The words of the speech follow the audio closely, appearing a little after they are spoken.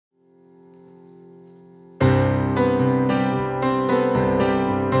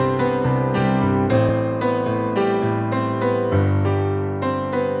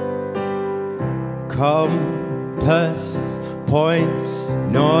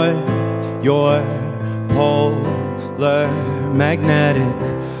north, you're polar magnetic.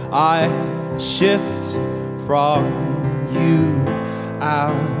 I shift from you,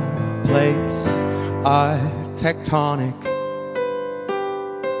 our plates are tectonic.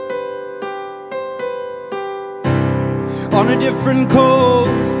 On a different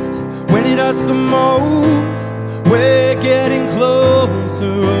coast, when it hurts the most, we're getting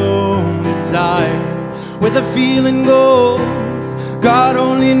closer all the time. Where the feeling goes, God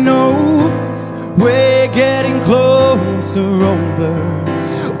only knows. We're getting closer over.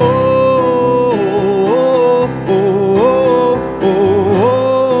 Oh, oh, oh,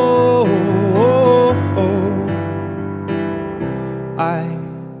 oh, oh, oh. I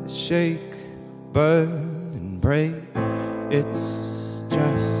shake, burn, and break. It's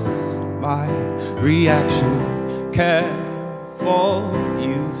just my reaction. Careful,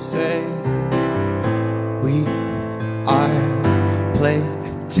 you say. We are plate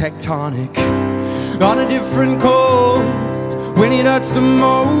tectonic. On a different coast, when it hurts the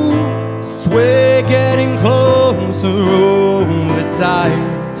most, we're getting closer all the time.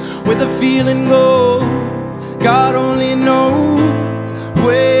 Where the feeling goes, God only knows.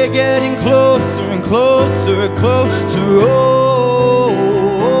 We're getting closer and closer and closer. Oh,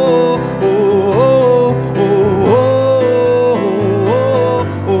 oh, oh, oh, oh,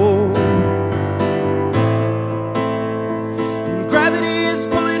 oh, oh. Gravity is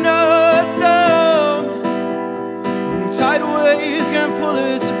pulling us down. Tidal waves can pull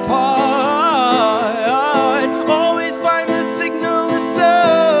us apart. Always find the signal, the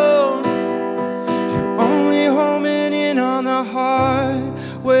sound. You're only homing in on the heart.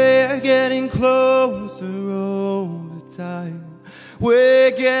 We're getting closer all the time.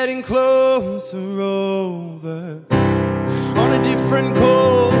 We're getting closer over. On a different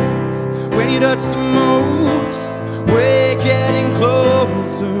coast, when it hurts the most, we're getting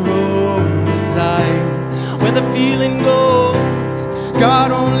closer all the time. Where the feeling goes,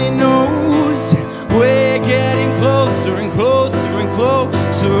 God only knows. We're getting closer and closer and closer.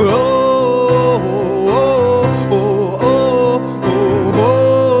 Oh, oh, oh, oh, oh,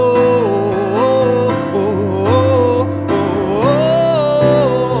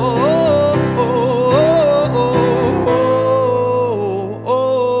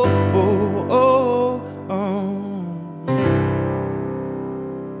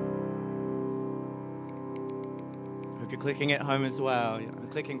 Hope you're clicking at home as well. I'm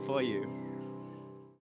clicking for you.